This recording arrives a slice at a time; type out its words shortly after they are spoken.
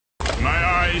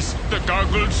eyes. The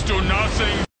goggles do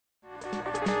nothing.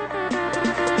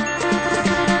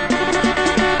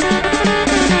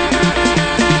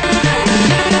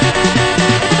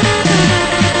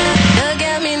 Look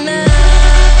at me now.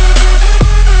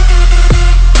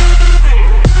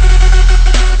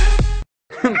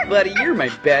 Buddy, you're my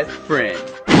best friend.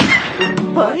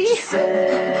 Buddy?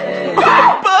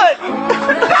 Bud!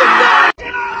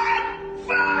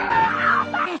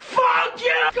 Fuck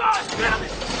you! God damn it,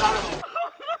 son of a...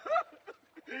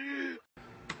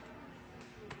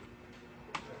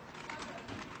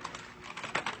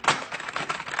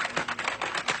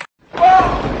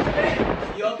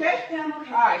 You okay? Yeah, I'm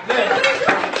okay. Alright, good.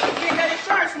 You ain't got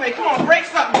insurance, mate. Come on, break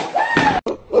something.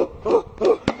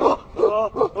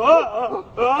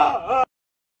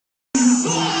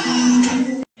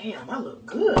 Damn, I look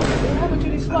good. What happened to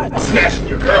these slides? Snatching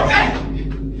your girl.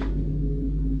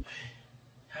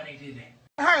 How they did that?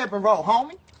 Hurry up and roll,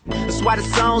 homie. That's why the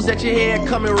songs that you hear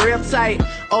coming real tight.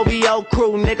 OVO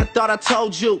crew, nigga, thought I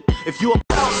told you. If you a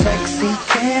Sexy,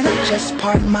 can I just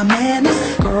pardon my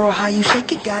manners? Girl, how you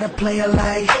shake it, gotta play a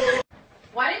like.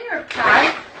 Why didn't you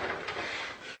reply?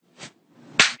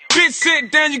 Bitch,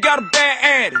 sit down, you got a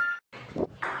bad attitude.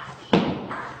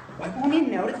 Why won't he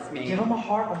notice me? Give him a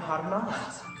heart on hot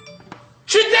knobs.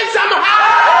 She thinks I'm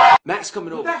hot! Max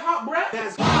coming over. That hot breath?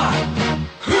 That's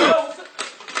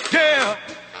Yeah.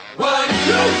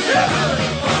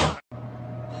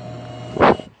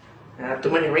 I have too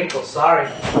many wrinkles, sorry.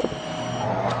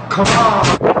 come on.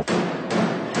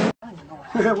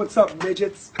 What's up,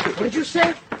 midgets? What did you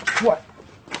say? What?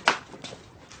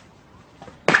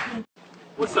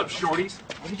 What's up, shorties?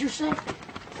 What did you say?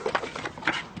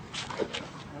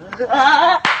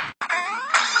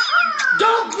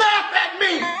 Don't laugh at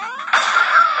me!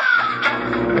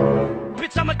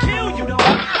 Bitch, I'ma kill you, though.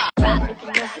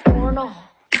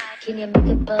 Can you make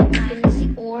it bug? Can you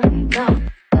see or no?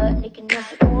 Nigga,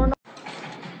 nothing or no?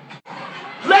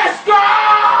 Let's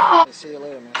go! See you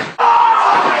later, man.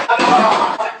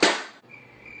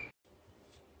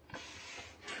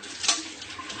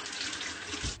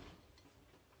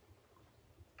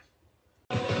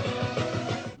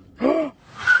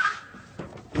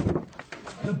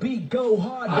 The beat go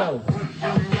hard though.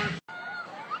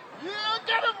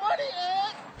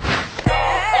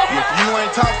 If you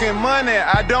ain't talking money,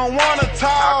 I don't wanna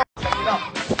talk.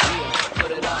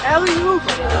 Alley-oop!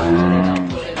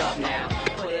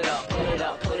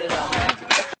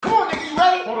 Come on, nigga, you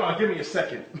ready? Hold on, give me a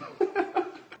second.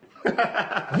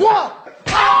 What?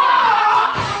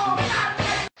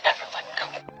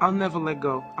 I'll never let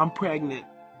go. I'm pregnant.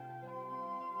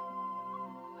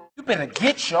 You better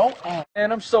get your ass.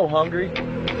 Man, I'm so hungry.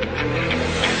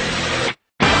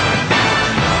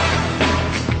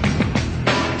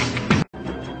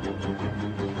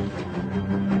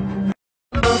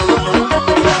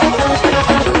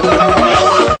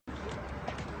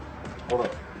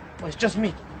 Well, it's just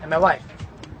me and my wife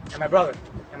and my brother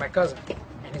and my cousin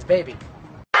and his baby.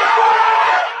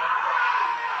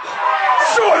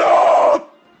 Shut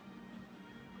up!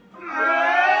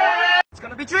 It's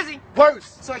gonna be Drizzy.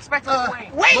 Worse. So expect it to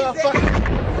rain. Wait!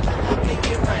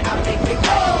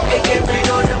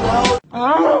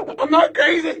 I'm not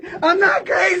crazy! I'm not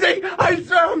crazy! I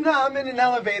swear I'm not. I'm in an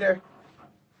elevator.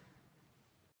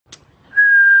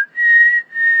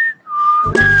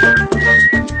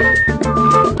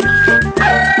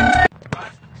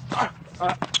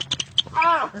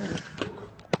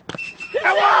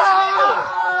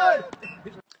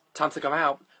 Time to come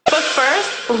out. But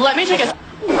first, let me take a...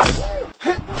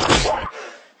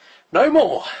 No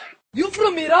more. You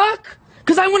from Iraq?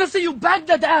 Cause I wanna see you back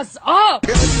that ass up!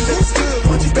 I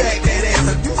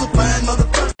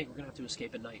think we're gonna have to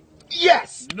escape at night.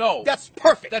 Yes! No. That's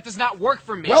perfect. That does not work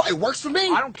for me. Well, it works for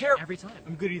me. I don't care. Every time.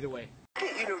 I'm good either way.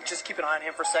 You know, just keep an eye on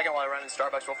him for a second while I run in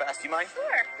Starbucks real fast. Do you mind?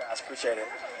 Sure. Guys, appreciate it.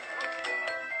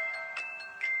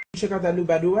 Check out that new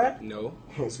Badu app? No.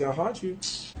 It's gonna haunt you.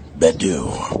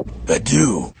 Badu.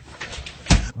 Badu.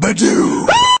 Badu.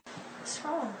 What's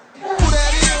wrong?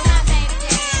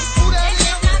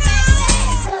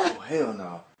 Oh, hell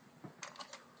no.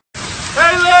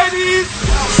 Hey, ladies!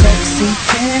 Sexy,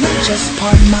 can I just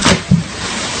pardon my...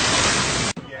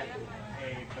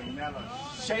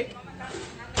 Shake.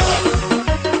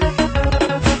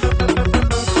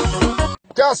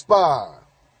 Gaspar.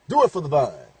 Do it for the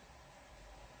vine.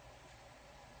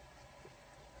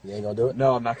 You ain't gonna do it?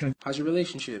 No, I'm not gonna. How's your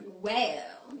relationship? Well,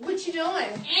 what you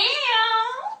doing?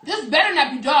 Ew! This better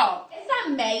not be dog. It's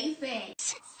amazing.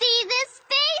 See this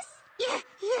face?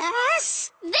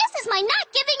 Yes. This is my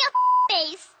not giving a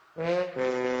face. When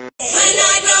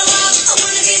I grow up, I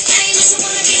wanna be famous, I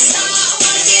wanna be a star, I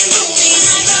wanna get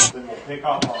moving. Pick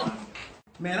up on.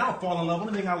 Man, I don't fall in love.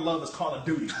 Only thing I love is Call of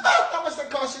Duty. How much that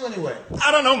cost you anyway?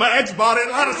 I don't know, my ex bought it.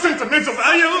 A lot of sentimental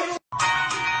value.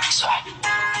 Swag.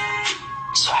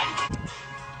 Swag.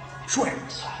 Swag.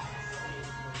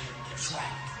 Swag.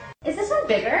 Is this one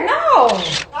bigger? No!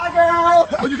 Hi, girl!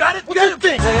 Oh, you got it? What do you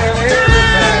think? I'm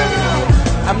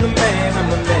the man, I'm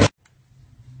the man.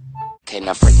 Okay,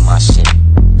 now freak my shit.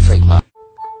 Freak my.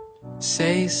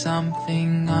 Say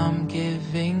something, I'm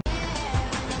giving.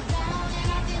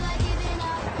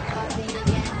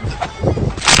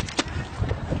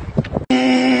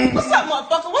 What's up,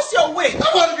 motherfucker? What's your weight?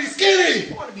 I want to be skinny.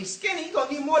 You want to be skinny? You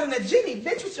gonna need more than a genie,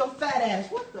 bitch, with your fat ass.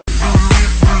 What the?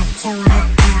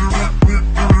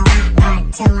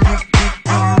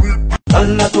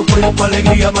 Dala tu cuerpo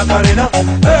alegría Macarena.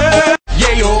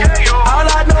 Yeah yo, all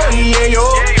I know is yeah yo.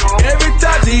 Every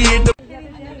time he hit the.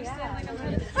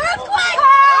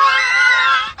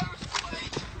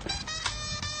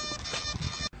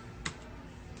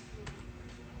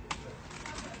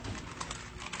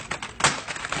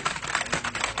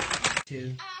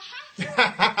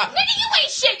 Nigga, you ain't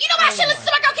shit. You know I should listen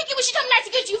to my girl Kiki when she come nice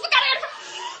to get you. You forgot her.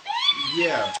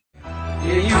 Yeah.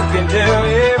 Yeah, you can tell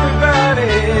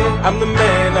everybody. I'm the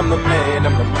man, I'm the man,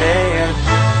 I'm the man.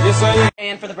 Yes, I am.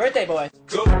 And for the birthday boy.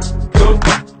 Go,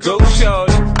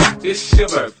 shorty. It's your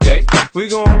birthday. We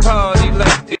gon' party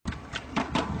like it.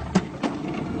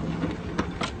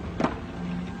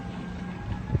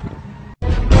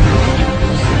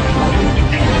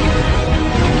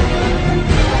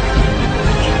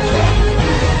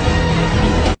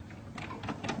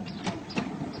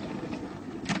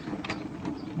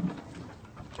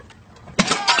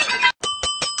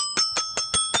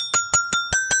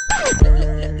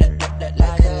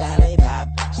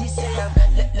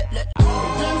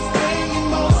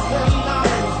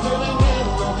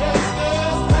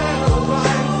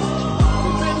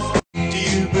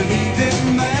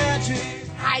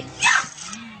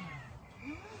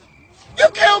 You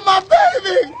killed my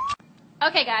baby!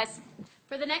 Okay, guys.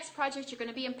 For the next project, you're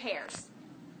gonna be in pairs.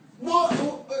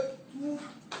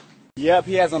 Yep,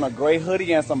 he has on a gray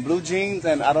hoodie and some blue jeans,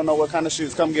 and I don't know what kind of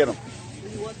shoes. Come get him.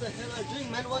 What the hell I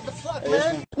drink, man? What the fuck,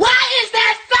 man? Why is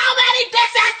there so many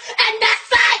dishes in this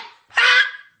sink? Huh?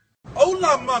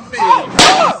 Hola, my man.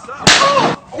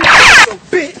 Oh,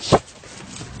 bitch!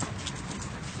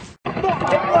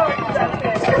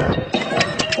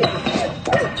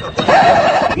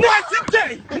 Not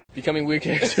today! Becoming weird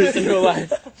characters in real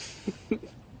life.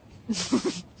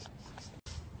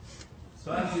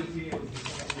 So as you see, it was in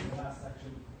the last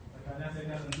section.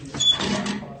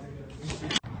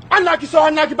 I knock you so I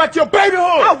knock you back to your babyhood!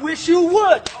 I wish you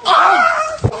would!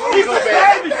 He's a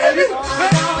baby, baby!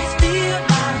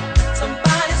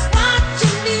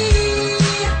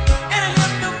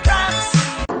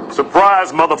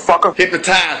 Surprise, motherfucker.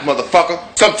 Hypnotize, motherfucker.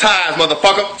 Sometimes,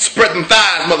 motherfucker. Spread them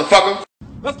thighs, motherfucker.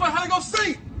 Let's play hide and go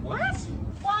seek! What?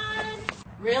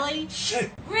 Really?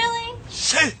 Shit! Really?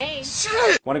 Shit! Hey.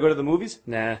 Shit! Want to go to the movies?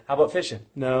 Nah. How about fishing?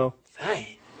 No.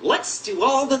 Fine. Let's do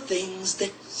all the things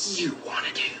that you want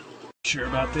to do. Sure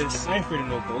about this? I ain't afraid of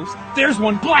no ghost. There's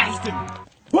one blasting!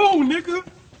 Whoa, nigga!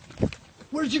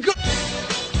 Where'd you go?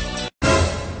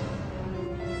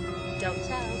 Don't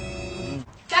tell.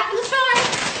 Back in the store.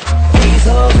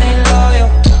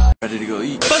 Ready to go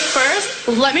eat. But first,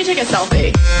 let me take a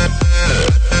selfie.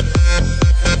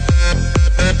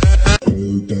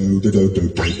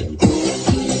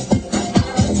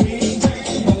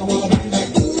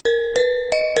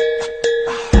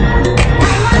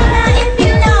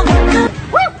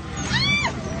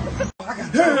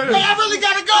 Hey, I really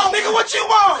gotta go! Nigga, what you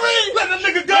want? Free! Let the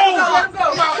nigga go! Let him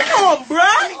go! Come on,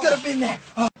 bruh! He could have been there.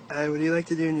 Hey, what do you like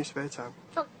to do in your spare time?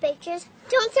 Fuck pictures.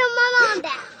 Don't tell my mom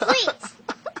that, please.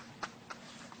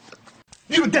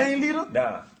 You a gang leader?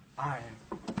 Nah. I am.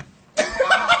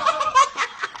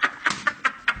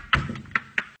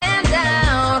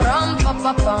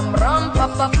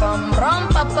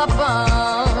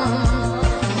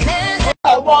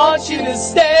 I want you to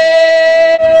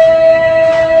stay.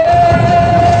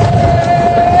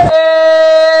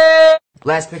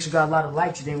 Last picture got a lot of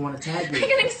likes. You didn't want to tag me. I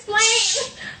can explain.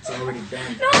 It's already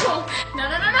done. No. No.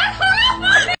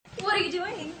 What are you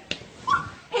doing?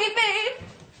 Hey, babe.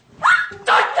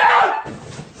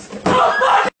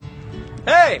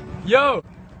 Hey! Yo!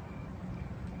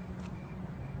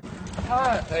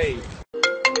 Hey.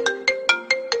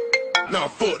 Now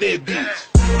fuck that bitch.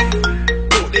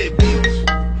 Fuck that bitch.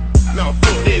 Now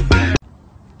fuck that bitch.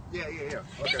 Yeah.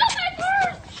 He's not my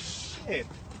purse. Shit.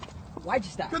 Why'd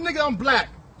you stop? Good nigga, I'm black.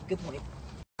 Good point.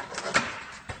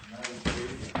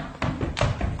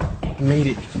 Made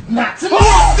it. Fuck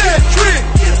that trick.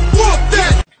 Whoop.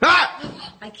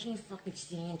 can't fucking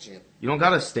stand you. You don't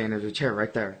gotta stand. There's a chair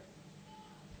right there.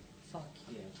 Fuck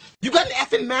you. You got an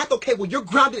F in math? Okay, well, you're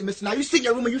grounded, miss. Now you sit in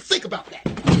your room and you think about that.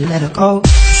 You let her go.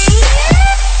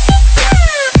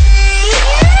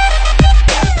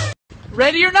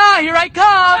 Ready or not, here I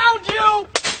come! Found you!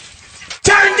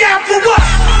 Turn down for what?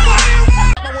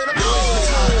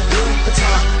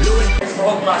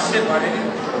 Hold my shit, my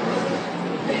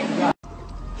nigga.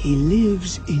 He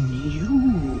lives in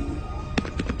you.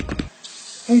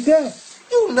 Hey, Dad.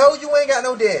 You know you ain't got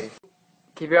no daddy.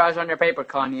 Keep your eyes on your paper,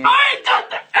 Kanye. I ain't got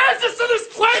the answers to this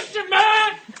question,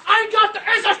 man! I ain't got the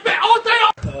answers, man, all day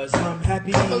long! Cause I'm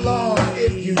happy. Come along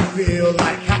if you feel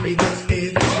like happiness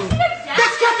is true.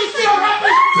 This got me feel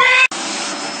happy, bitch!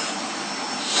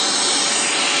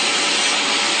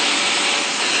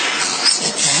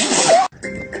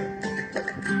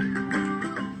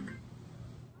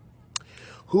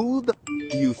 Who the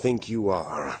do you think you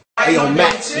are? Hey, yo,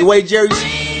 Max, the way Jerry...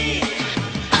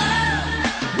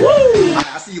 Woo!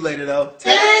 I'll see you later, though.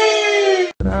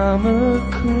 I'm a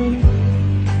creep.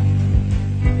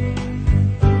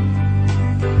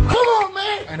 Come on,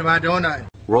 man! Ain't nobody doing nothing.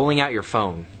 Rolling out your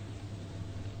phone.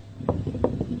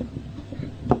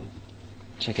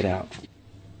 Check it out.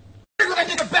 Look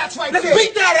at the bats right there. Let's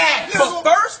beat that ass! But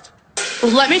first...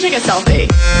 Let me take a selfie.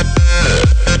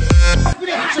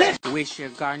 Wish your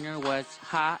gardener was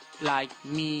hot like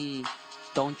me.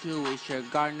 Don't you wish your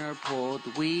gardener pulled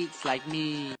weeds like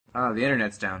me? Oh, the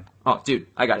internet's down. Oh, dude,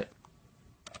 I got it.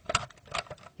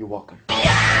 You're welcome.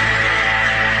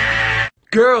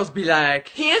 Girls be like,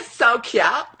 he is so cute.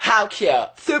 How cute?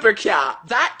 Super cute.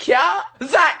 That cute?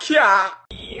 That cute.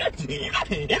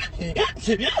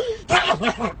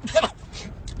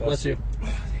 Bless you.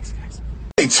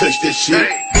 Ain't touch this shit.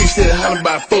 Bitch still hollering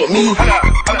about fuck me.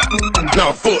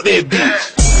 Nah, fuck that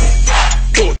bitch.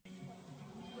 Fuck.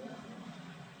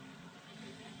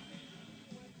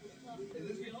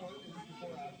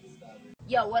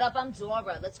 Yo, what up? I'm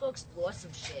Dora. Let's go explore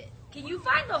some shit. Can you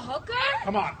find the hooker?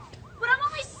 Come on. But I'm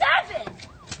only 7.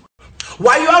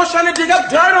 Why you always trying to dig up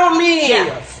dirt on me?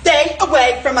 Yeah, stay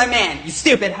away from my man, you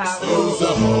stupid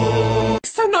hoe.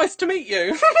 So nice to meet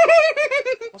you.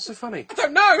 What's so funny? I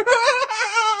don't know.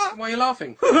 Why are you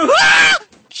laughing?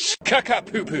 Caca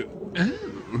poo poo.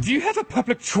 Do you have a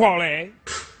public trolley?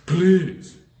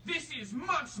 Please. This is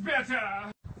much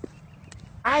better.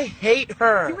 I hate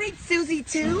her. You hate Susie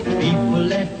too? People,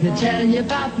 let me tell you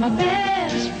about my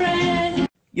best friend.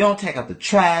 You don't take out the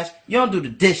trash. You don't do the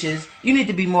dishes. You need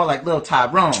to be more like little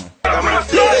Tyrone. I'm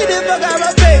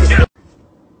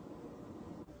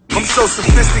so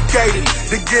sophisticated.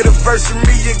 To get a verse from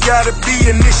me, you gotta be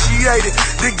initiated.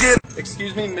 To get.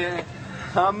 Excuse me, man.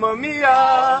 Mamma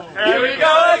mia. Here we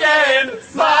go again.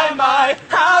 My,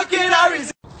 how can I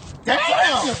resist?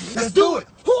 Damn! Let's do it.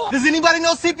 Does anybody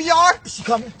know CPR? Is she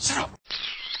coming? Shut up.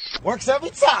 Works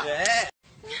every time. Yeah.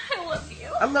 I love you.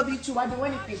 I love you too. I do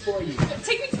anything for you.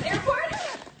 Take me to the airport.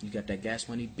 You got that gas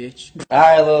money, bitch?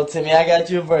 Alright, little Timmy, I got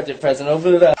you a birthday present.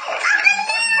 Open it up.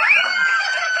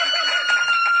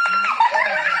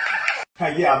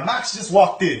 Hey, yeah, Max just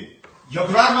walked in. Your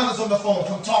grandmother's on the phone.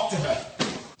 Come talk to her.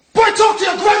 Boy, talk to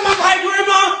your grandmother. Hi,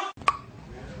 Grandma.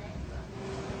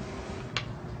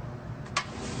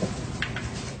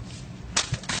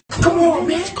 Come on,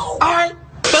 man. Go. All right.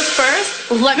 But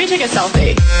first, let me take a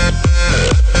selfie.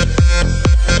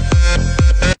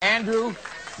 Andrew,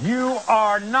 you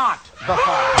are not the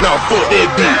father. Nah, fuck that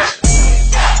bitch.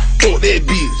 Fuck that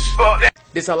bitch.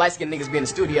 This how light-skinned niggas be in the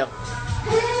studio.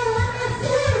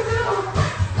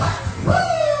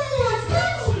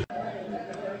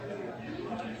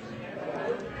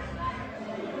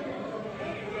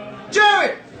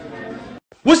 Jerry!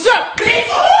 What's up, bitch?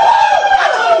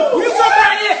 You come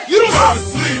right here. You don't Go to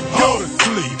sleep, go to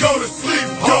sleep, go to sleep,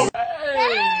 go.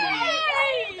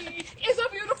 Hey! It's a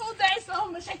beautiful day, so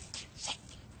I'm gonna shake.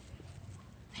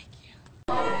 Thank you.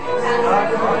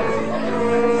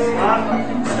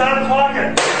 Stop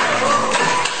talking.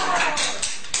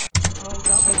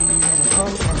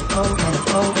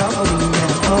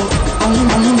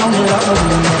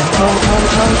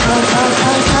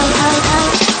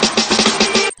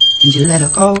 And you let her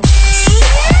go.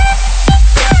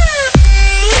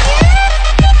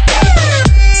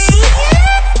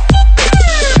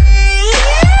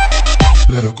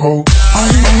 Let her go.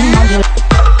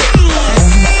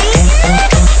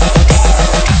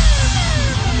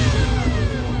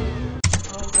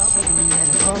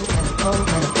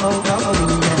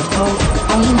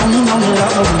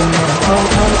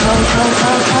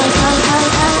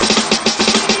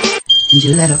 And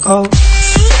you let her go.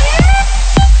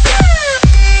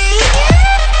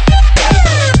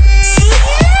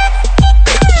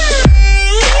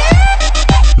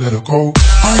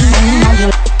 All you know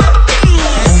you